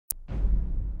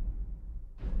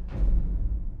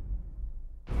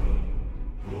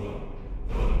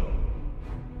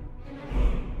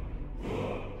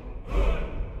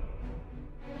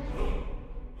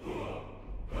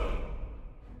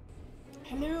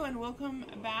Hello and welcome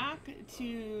back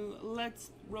to Let's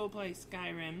Roleplay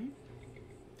Skyrim.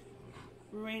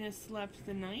 Rayna slept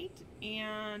the night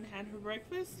and had her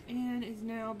breakfast and is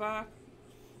now back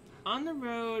on the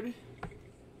road.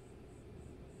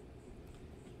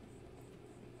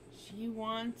 She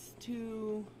wants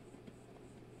to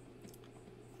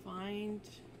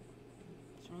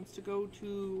go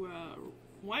to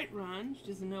Whiterun. She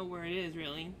doesn't know where it is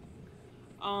really.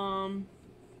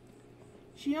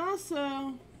 She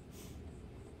also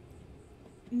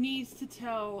needs to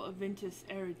tell Aventus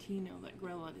Aretino that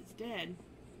Grelot is dead.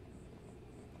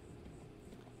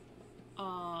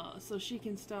 So she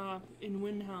can stop in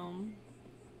Windhelm.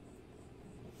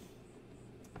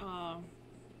 On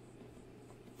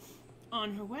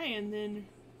her way and then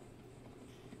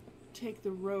take the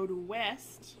road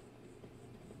west.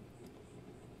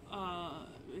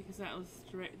 Because that was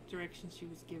the direction she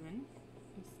was given.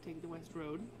 Let's take the west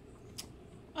road.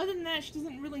 Other than that, she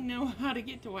doesn't really know how to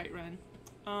get to Whiterun.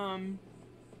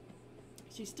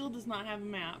 She still does not have a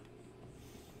map.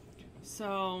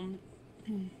 So,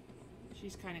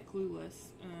 she's kind of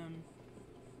clueless.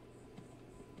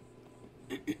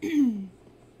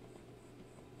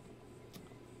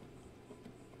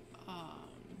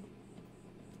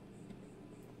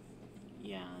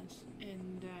 Yeah,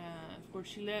 and of course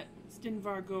she let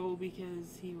Stinvar go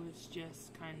because he was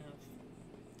just kind of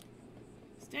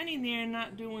standing there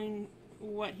not doing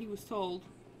what he was told.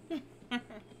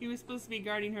 He was supposed to be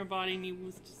guarding her body and he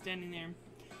was just standing there.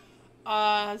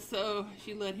 So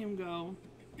she let him go.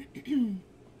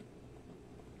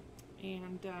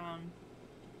 And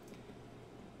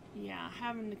yeah,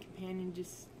 having a companion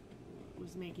just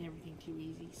was making everything too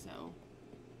easy, so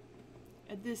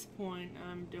at this point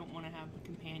I don't want to have a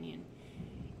companion.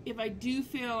 If I do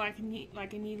feel like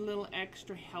I need a little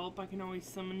extra help, I can always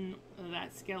summon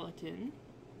that skeleton.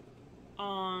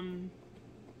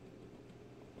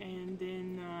 And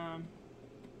then,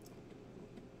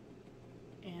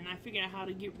 and I figured out how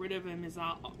to get rid of him is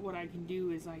what I can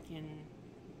do is I can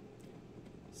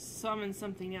summon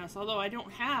something else. Although I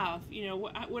don't have, you know,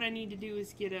 what I need to do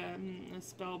is get a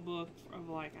spell book of,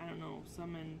 like, I don't know,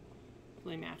 summon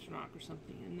Flame Atronach or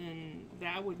something, and then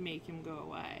that would make him go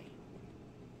away.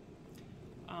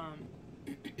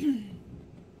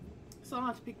 So I'll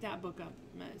have to pick that book up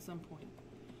at some point.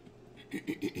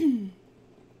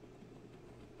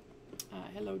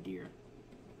 Hello, dear.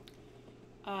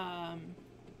 Yeah,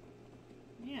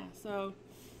 so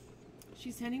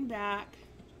she's heading back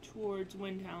towards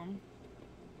Windhelm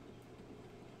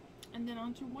and then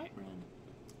on to Whiterun.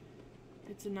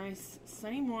 It's a nice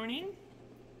sunny morning,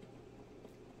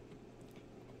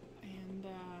 and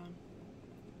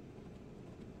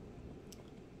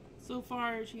so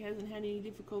far she hasn't had any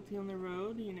difficulty on the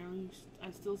road. You know, I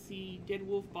still see dead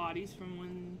wolf bodies from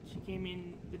when she came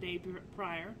in the day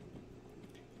prior.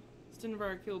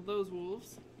 Stinvar killed those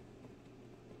wolves.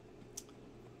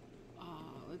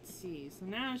 Let's see. So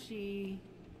now she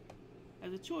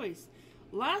has a choice.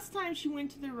 Last time she went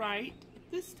to the right.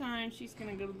 This time she's going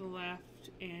to go to the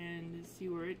left and see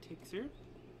where it takes her.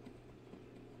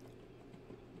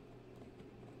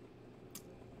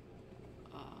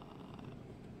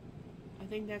 I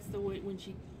think that's the way when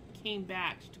she came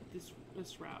back, she took this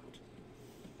route.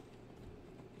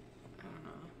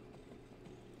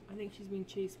 I think she's being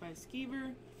chased by a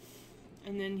skeever,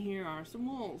 and then here are some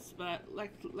wolves. But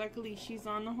luckily she's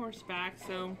on the horseback,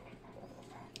 so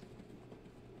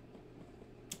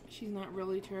she's not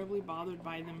really terribly bothered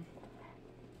by them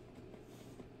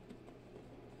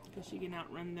because she can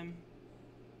outrun them.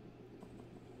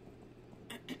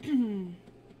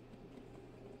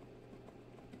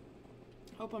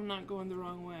 Hope I'm not going the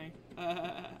wrong way.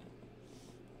 I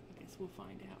guess we'll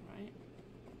find out, right?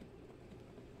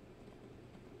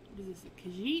 What is this, a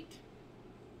Khajiit?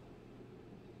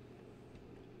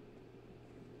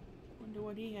 Wonder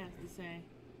what he has to say.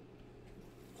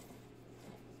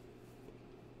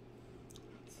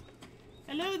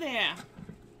 Hello there!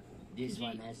 This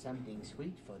one has something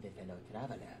sweet for the fellow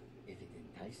traveler, if it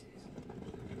entices.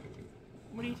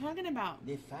 What are you talking about?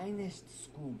 The finest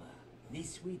skooma, the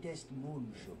sweetest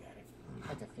moon sugar,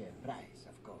 at a fair price,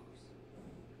 of course.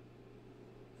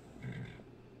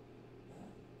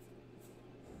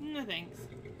 No thanks.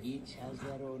 Each has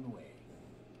their own way.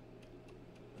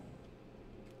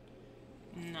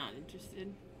 Not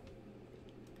interested.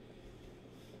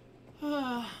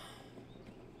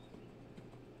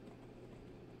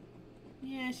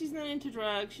 Yeah, she's not into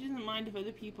drugs. She doesn't mind if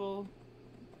other people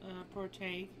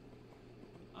partake.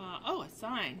 Oh, a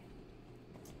sign.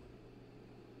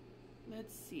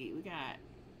 Let's see, we got...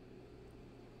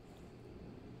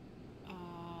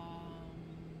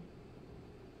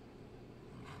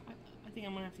 I think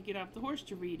I'm gonna have to get off the horse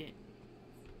to read it.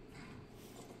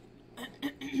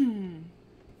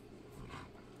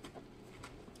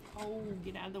 Oh,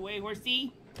 get out of the way,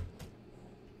 horsey.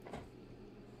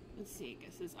 Let's see, I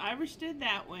guess it's Iverstead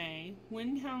that way,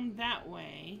 Windhelm that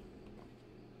way,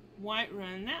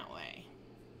 Whiterun that way.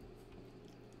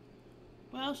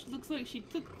 Well, she looks like she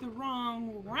took the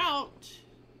wrong route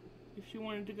if she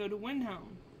wanted to go to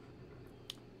Windhelm.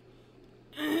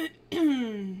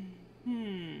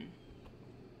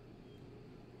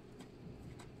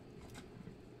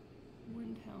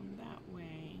 Windhelm that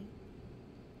way,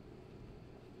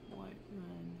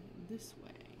 Whiterun this way.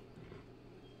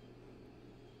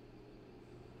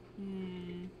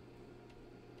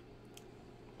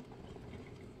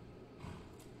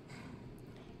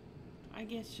 I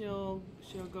guess she'll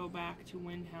go back to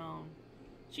Windhelm.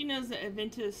 She knows that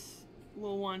Aventus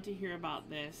will want to hear about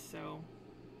this, so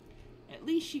at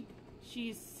least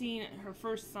she's seen her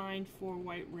first sign for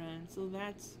Whiterun, so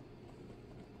that's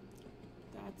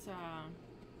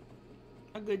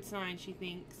a good sign, she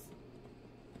thinks.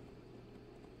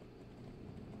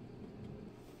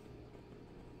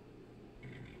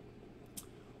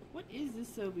 What is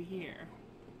this over here?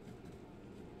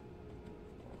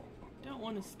 Don't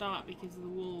want to stop because of the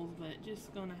wolves, but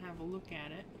just gonna have a look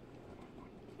at it.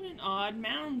 What an odd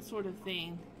mound sort of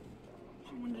thing.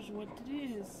 She wonders what it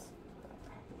is.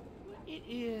 What it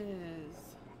is.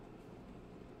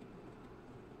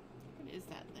 What is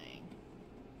that thing?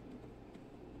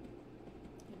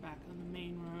 Get back on the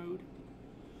main road.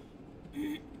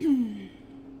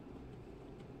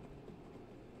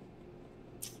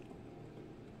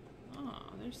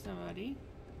 Oh, there's somebody.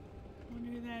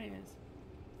 Wonder who that is.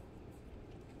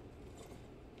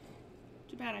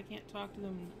 Too bad I can't talk to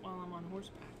them while I'm on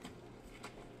horseback.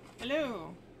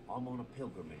 Hello. I'm on a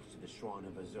pilgrimage to the shrine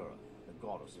of Azura, the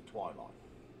goddess of twilight,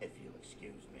 if you'll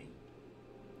excuse me.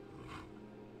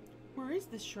 Where is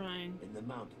this shrine? In the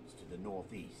mountains to the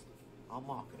northeast. I'll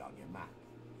mark it on your map.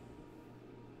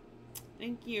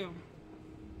 Thank you.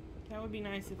 That would be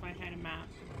nice if I had a map.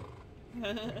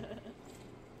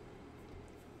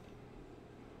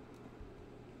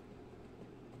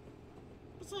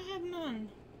 But I have none.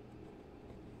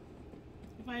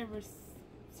 If I ever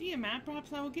see a map,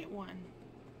 perhaps I will get one.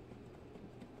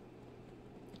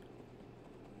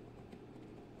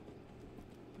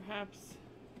 Perhaps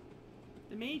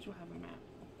the mage will have a map.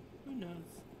 Who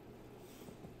knows?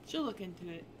 She'll look into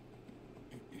it.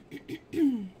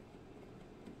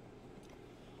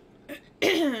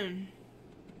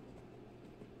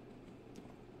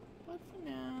 But for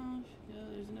now,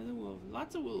 there's another wolf.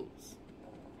 Lots of wolves.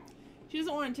 She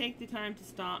doesn't want to take the time to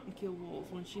stop and kill wolves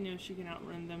when she knows she can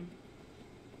outrun them.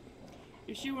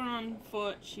 If she were on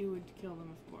foot, she would kill them,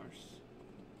 of course.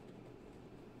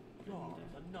 Oh,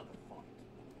 another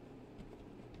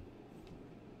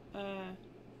fight.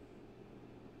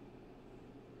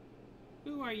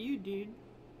 Who are you, dude?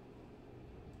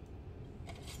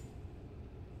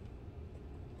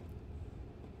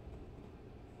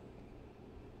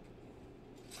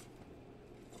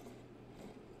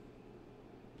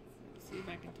 Let's see if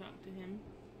I can talk to him.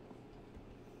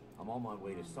 I'm on my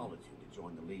way to Solitude to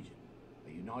join the Legion.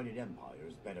 A united empire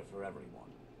is better for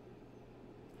everyone.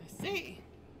 I see.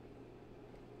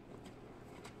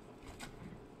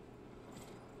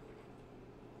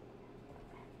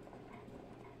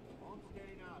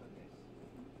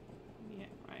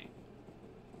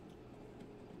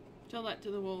 Tell that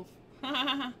to the wolf.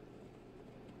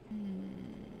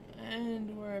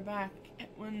 And we're back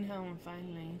at Windhelm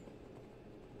finally.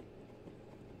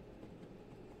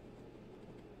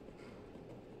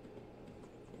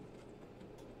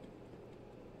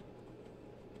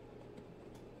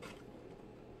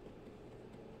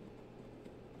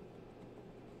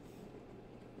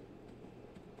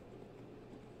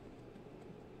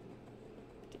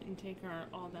 Didn't take her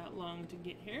all that long to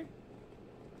get here.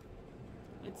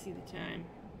 Let's see the time.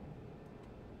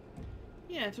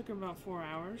 Yeah, it took her about 4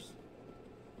 hours.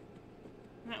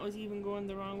 That was even going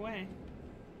the wrong way.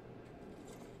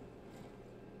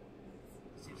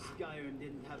 As if Skyrim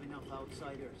didn't have enough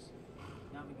outsiders.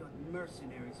 Now we got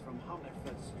mercenaries from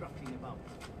Hammerfell strutting about.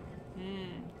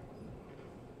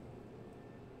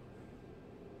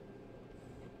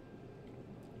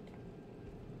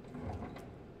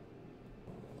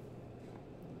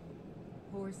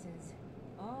 Horses.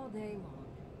 All day long.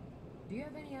 Do you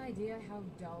have any idea how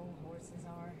dull horses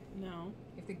are? No.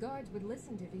 If the guards would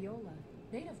listen to Viola,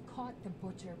 they'd have caught the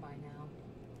butcher by now.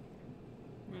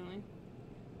 Really?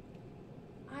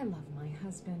 I love my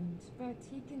husband, but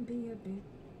he can be a bit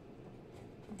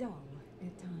dull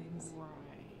at times.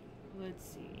 Right. Let's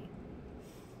see.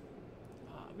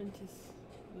 Ventus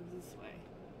lives this way.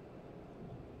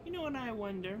 You know what I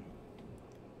wonder?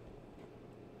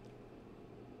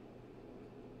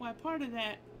 Why part of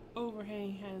that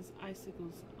overhang has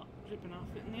icicles dripping off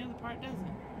it and the other part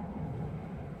doesn't?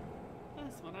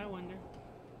 That's what I wonder.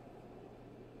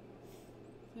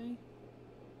 See?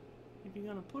 If you're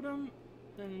gonna put them,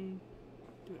 then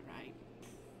do it right.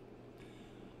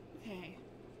 Okay,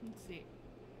 let's see.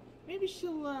 Maybe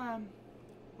she'll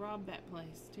rob that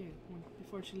place too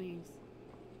before she leaves.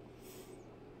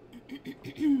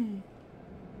 I'm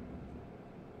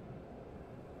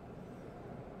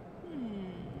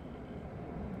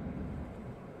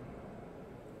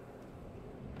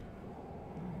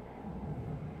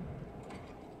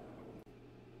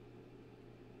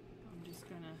just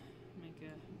gonna make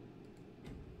a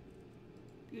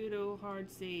good old hard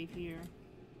save here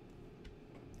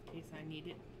in case I need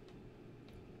it.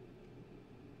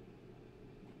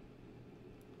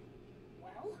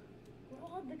 Well, we're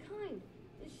all of the kind.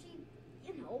 Is she,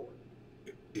 you know?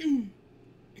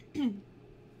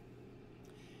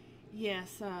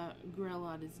 Yes,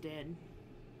 Grelot is dead.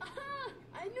 Aha!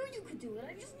 I knew you could do it.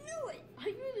 I just knew it. I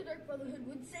knew the Dark Brotherhood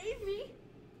would save me.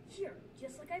 Here,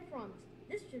 just like I promised.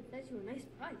 This trip fetched you a nice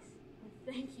price.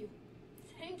 Thank you.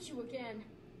 Thank you again.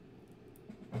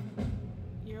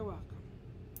 You're welcome.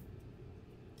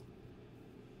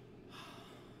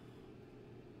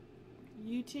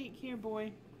 You take care,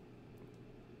 boy.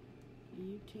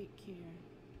 You take care.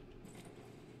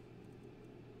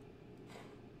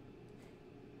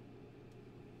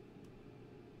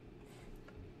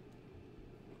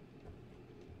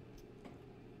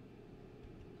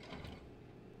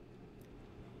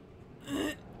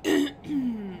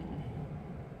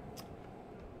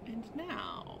 And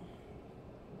now,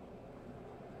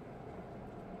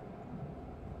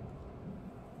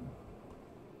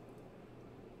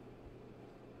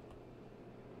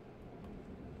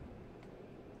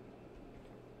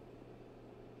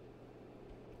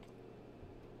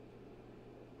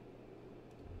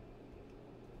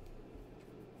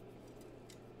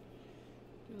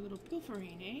 do a little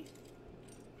pilfering, eh?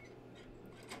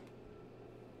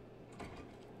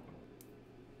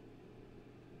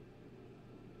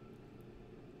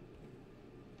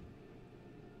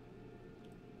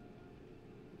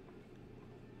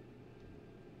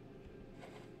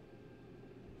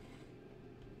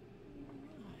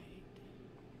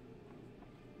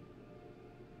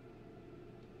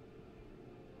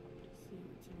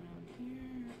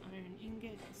 Iron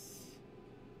ingots.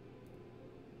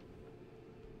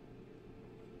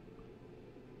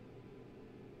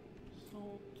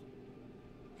 Salt.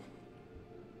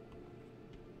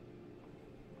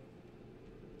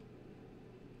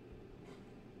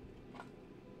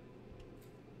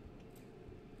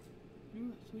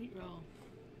 Ooh, a sweet roll.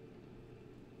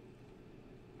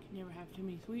 Can never have too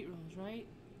many sweet rolls, right?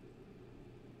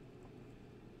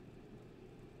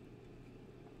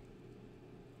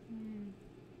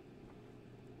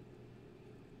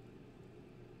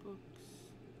 Books.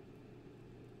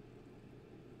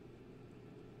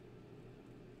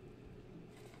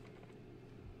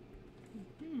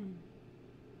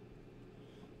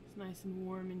 It's nice and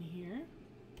warm in here.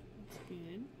 That's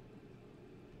good.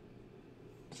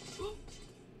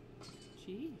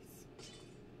 Jeez.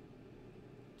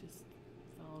 Just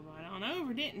fell right on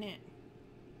over, didn't it?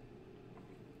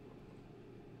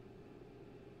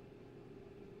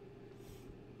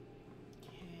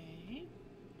 Okay.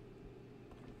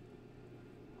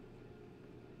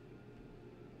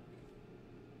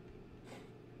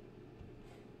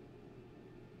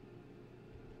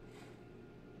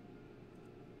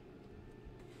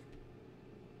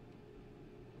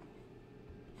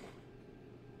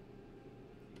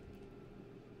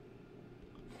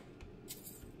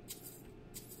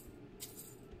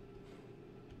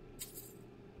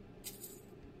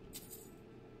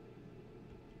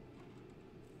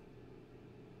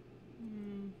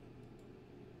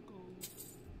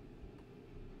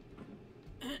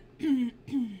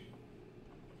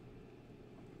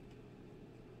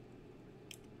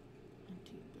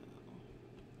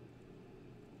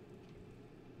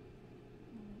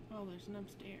 Oh, there's an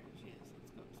upstairs. Yes,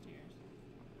 let's go upstairs.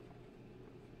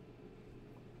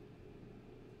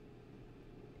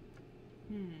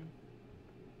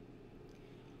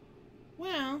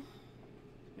 Well,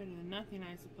 better than nothing,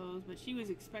 I suppose, but she was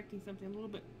expecting something a little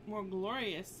bit more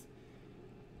glorious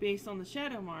based on the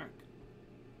shadow mark.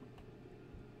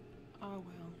 Oh,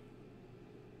 well.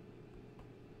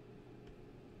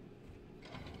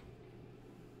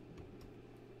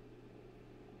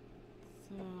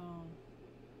 So...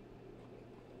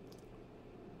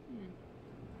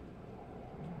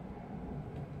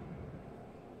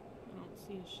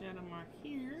 see a shadow mark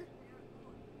here.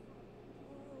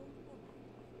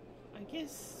 I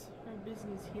guess her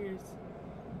business here is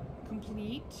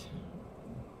complete.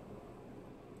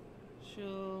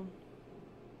 She'll...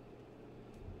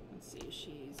 Let's see if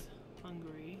she's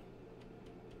hungry.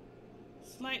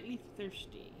 Slightly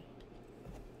thirsty.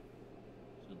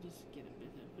 She'll just get a bit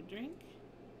of a drink.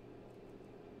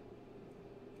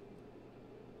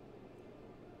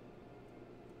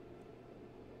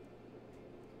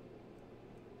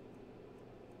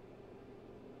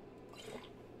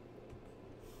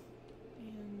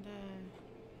 And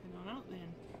head on out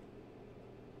then.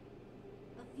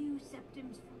 A few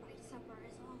septims for my supper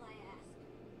is all I ask.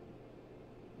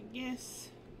 I guess.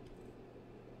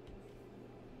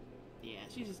 Yeah,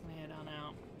 she's just gonna head on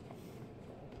out.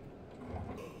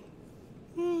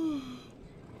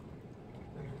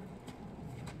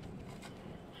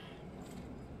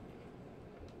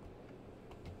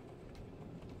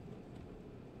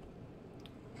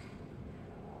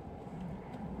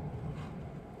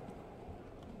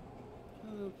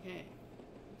 Okay.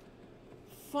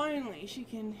 Finally, she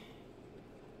can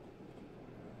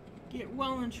get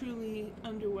well and truly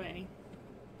underway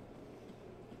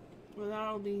without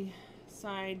all the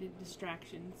side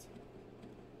distractions.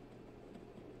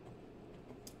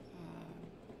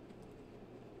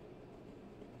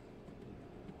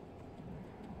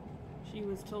 She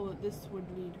was told that this would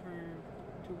lead her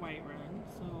to Whiterun,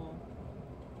 so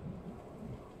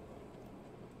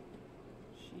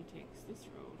she takes this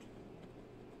road.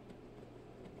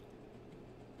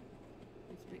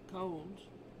 It's a bit cold,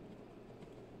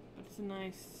 but it's a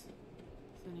nice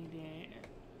sunny day.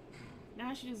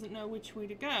 Now she doesn't know which way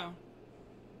to go.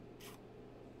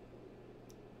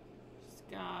 She's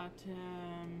got,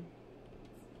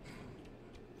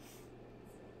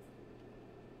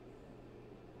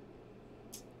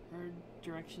 her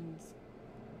directions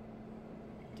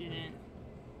didn't.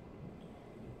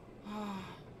 Oh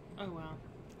well.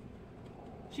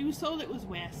 She was told it was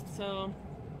west, so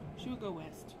she will go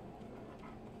west.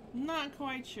 Not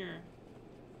quite sure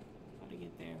how to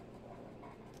get there.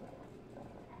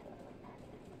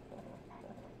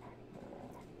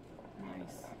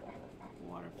 Nice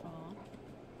waterfall.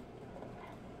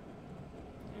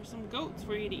 There's some goats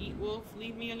for you to eat, Wolf.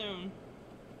 Leave me alone.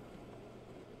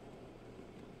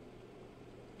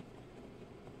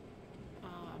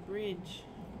 Bridge.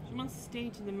 She wants to stay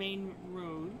to the main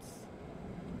roads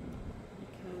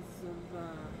because of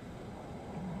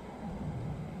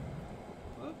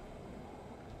oh,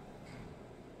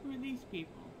 who are these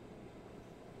people?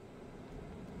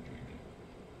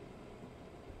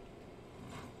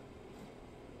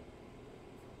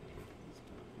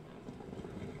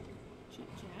 Chit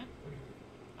chat.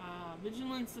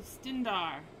 Vigilance of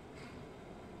Stindar.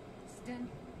 Sten,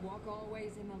 walk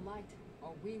always in the light,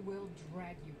 or we will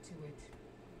drag you to it.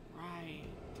 Right.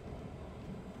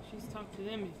 She's talked to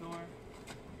them before.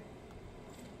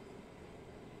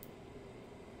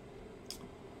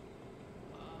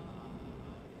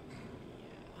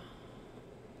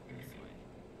 Yeah. This way.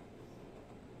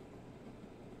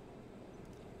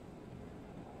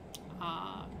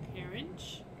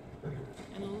 Carriage.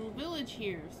 And a little village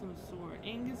here of some sort.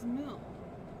 Angus Mill.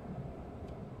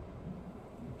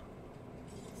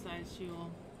 Besides,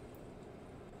 she'll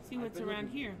see what's around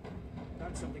here.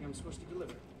 Got something I'm supposed to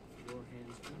deliver. Your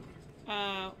hands clean.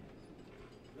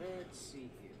 Let's see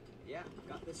here. Yeah,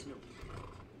 got this note.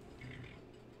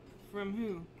 From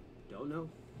who? Don't know.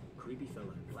 Creepy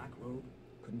fella, black robe.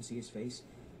 Couldn't see his face.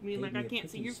 You mean like I can't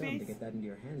see your face? To get that into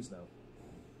your hands, though.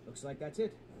 Looks like that's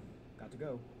it. Got to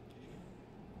go.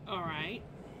 All right.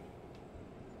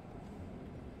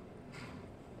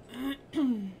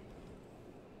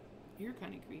 You're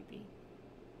kind of creepy.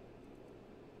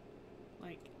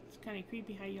 Like, it's kind of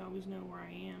creepy how you always know where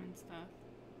I am and stuff.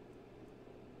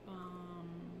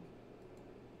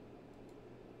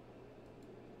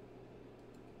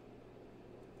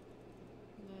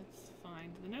 Let's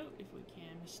find the note if we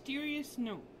can. Mysterious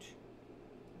note.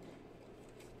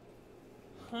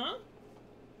 Huh?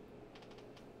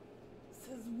 It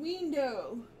says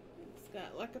window. It's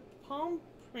got like a palm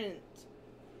print.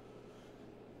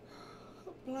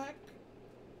 A black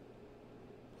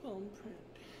palm print.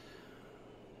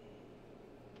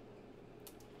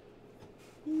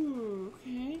 Ooh,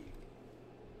 okay.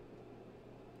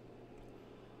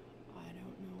 I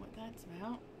don't know what that's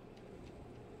about.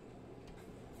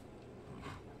 I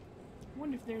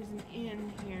wonder if there's an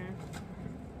inn here.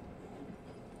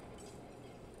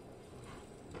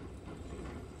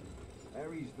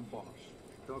 Harry's the boss.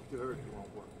 Talk to her if you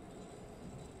want work.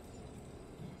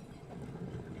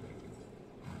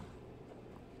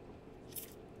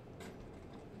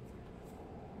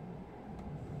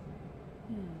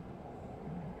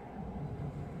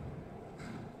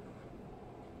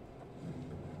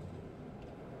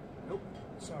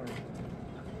 sorry.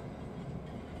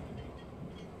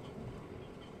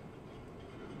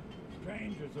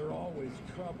 Strangers are always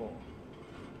trouble.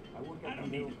 I work I at the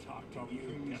don't need mill. to talk to Chop you,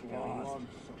 trees, get carry lost. logs,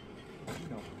 so, you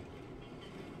know.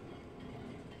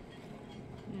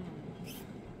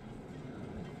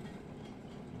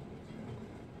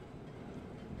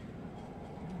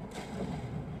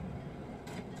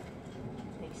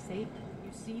 They say,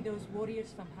 you see those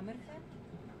warriors from Hammerfell?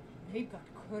 They've got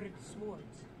curved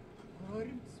swords.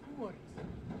 Curved swords.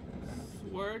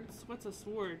 Swords? What's a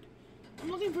sword?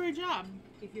 I'm looking for a job.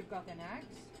 If you've got an axe,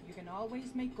 you can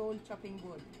always make gold chopping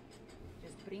wood.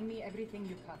 Just bring me everything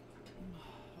you cut.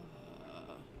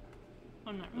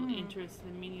 I'm not really interested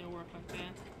in menial work like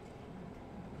that.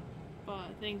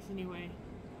 But thanks anyway.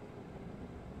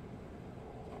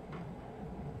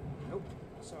 Nope,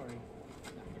 sorry.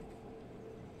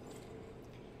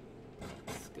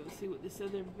 Let's go see what this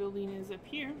other building is up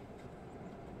here.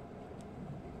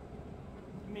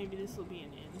 Maybe this will be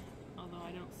an inn, although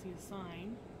I don't see a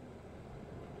sign.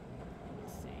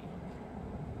 Let's see.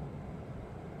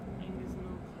 And there's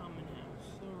no common house,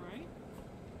 alright.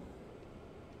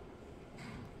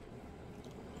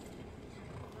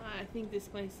 I think this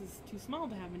place is too small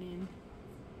to have an inn.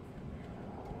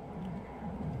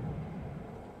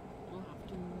 We'll have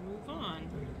to move on.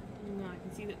 Now I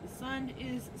can see that the sun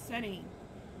is setting.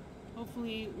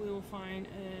 Hopefully we will find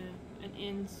an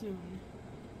inn soon.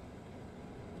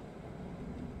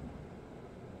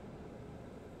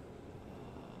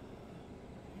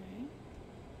 Okay.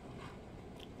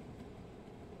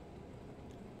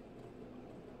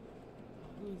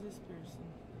 Who is this person?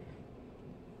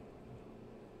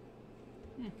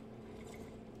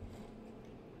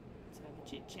 Let's have a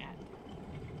chit chat.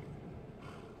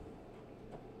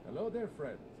 Hello there,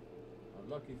 friend.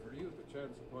 Unlucky for you to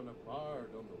chance upon a bard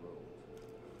on the road.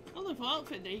 Wonderful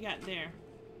outfit that you got there.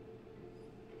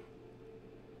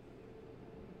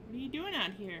 What are you doing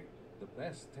out here? The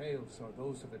best tales are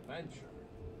those of adventure.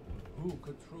 Who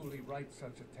could truly write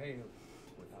such a tale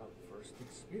without first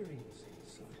experiencing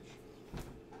such?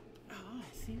 Oh,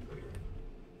 I see.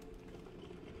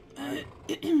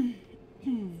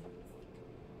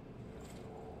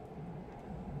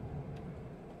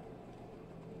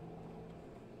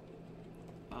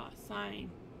 Sign.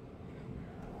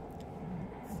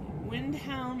 Let's see.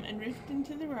 Windhelm and Riften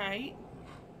to the right.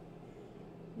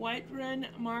 Whiterun,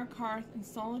 Markarth, and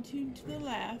Solitude to the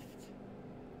left.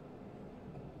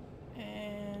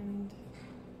 And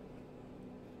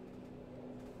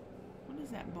what is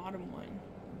that bottom one?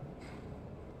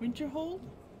 Winterhold?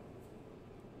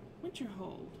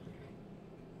 Winterhold.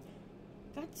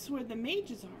 That's where the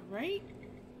mages are, right?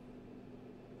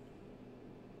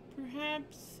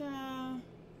 Perhaps,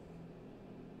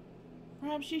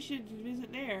 perhaps she should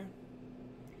visit there.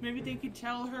 Maybe they could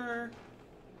tell her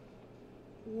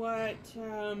what,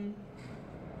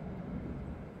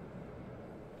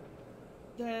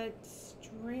 that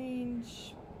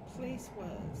strange place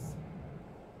was.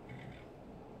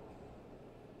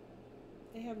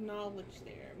 They have knowledge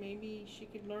there. Maybe she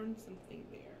could learn something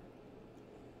there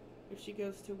if she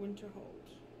goes to Winterhold.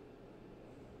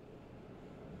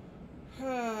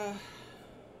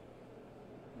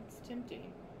 It's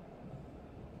tempting.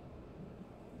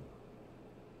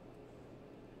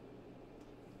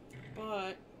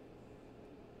 But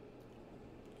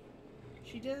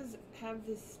she does have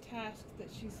this task that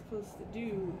she's supposed to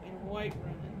do in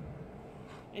Whiterun,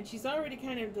 and she's already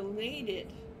kind of delayed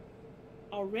it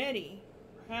already.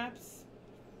 Perhaps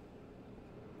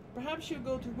she'll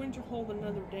go to Winterhold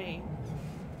another day.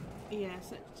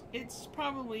 Yes, it's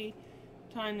probably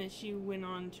time that she went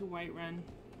on to Whiterun.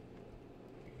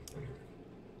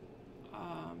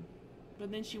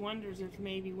 But then she wonders if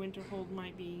maybe Winterhold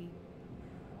might be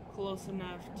close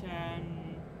enough to...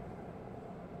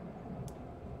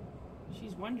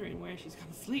 she's wondering where she's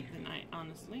going to sleep tonight,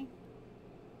 honestly.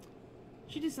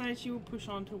 She decides she will push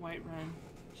on to Whiterun.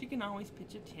 She can always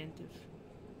pitch a tent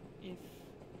if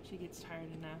she gets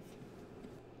tired enough.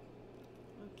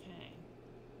 Okay.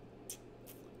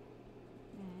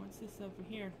 What's this over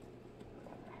here?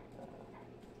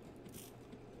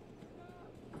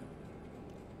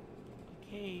 A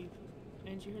cave.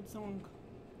 And you heard someone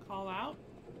call out?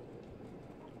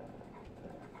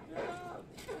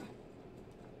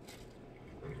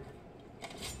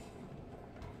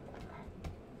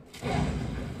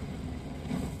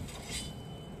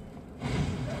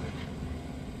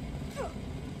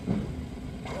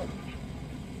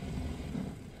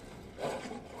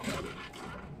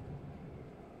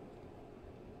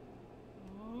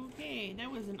 Okay, that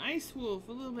was an ice wolf,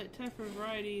 a little bit tougher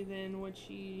variety than what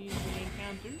she usually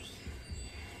encounters.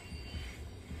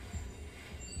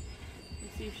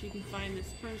 See if she can find this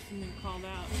person who called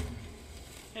out.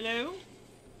 Hello?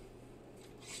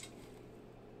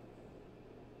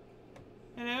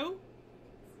 Hello?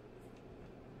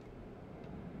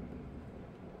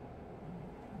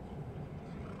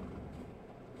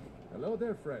 Hello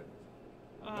there, friend.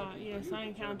 Yes, I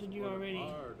encountered you already.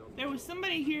 There was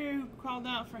somebody here who called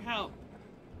out for help.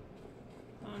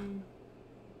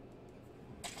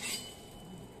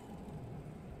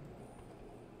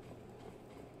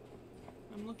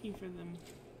 I'm looking for them.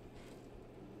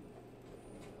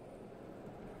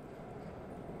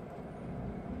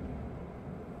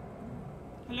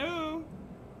 Hello?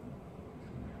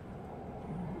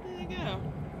 Where did they go?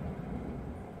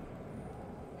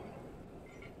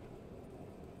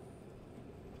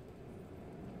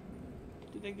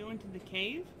 Did they go into the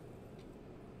cave?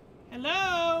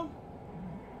 Hello?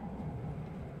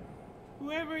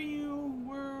 Whoever you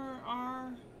were,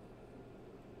 are,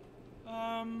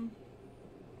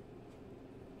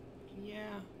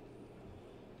 yeah.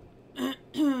 That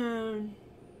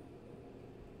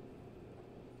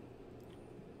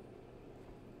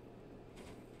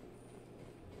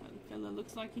fella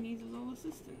looks like he needs a little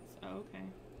assistance. Oh, okay.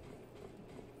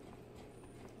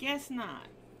 Guess not.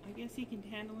 I guess he can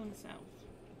handle himself.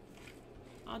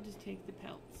 I'll just take the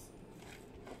pelts.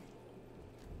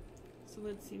 So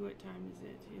let's see, what time is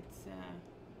it? It's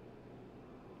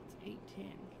 8:10.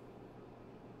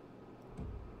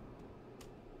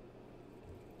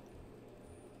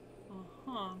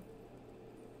 Uh-huh.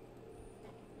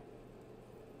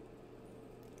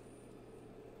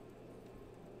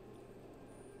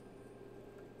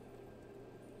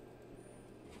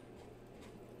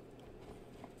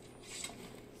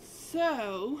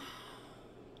 So,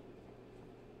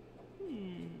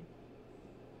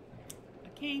 a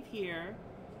cave here,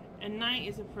 and night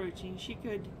is approaching. She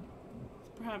could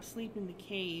perhaps sleep in the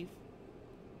cave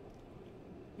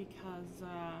because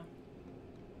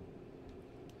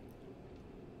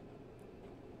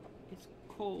it's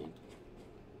cold.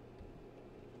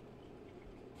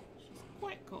 She's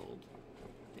quite cold.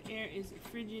 The air is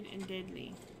frigid and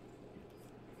deadly.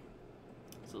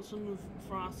 So she'll move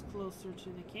Frost closer to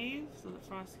the cave so that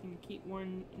Frost can keep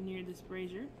warm near this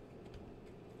brazier.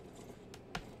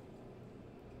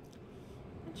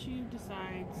 And she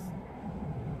decides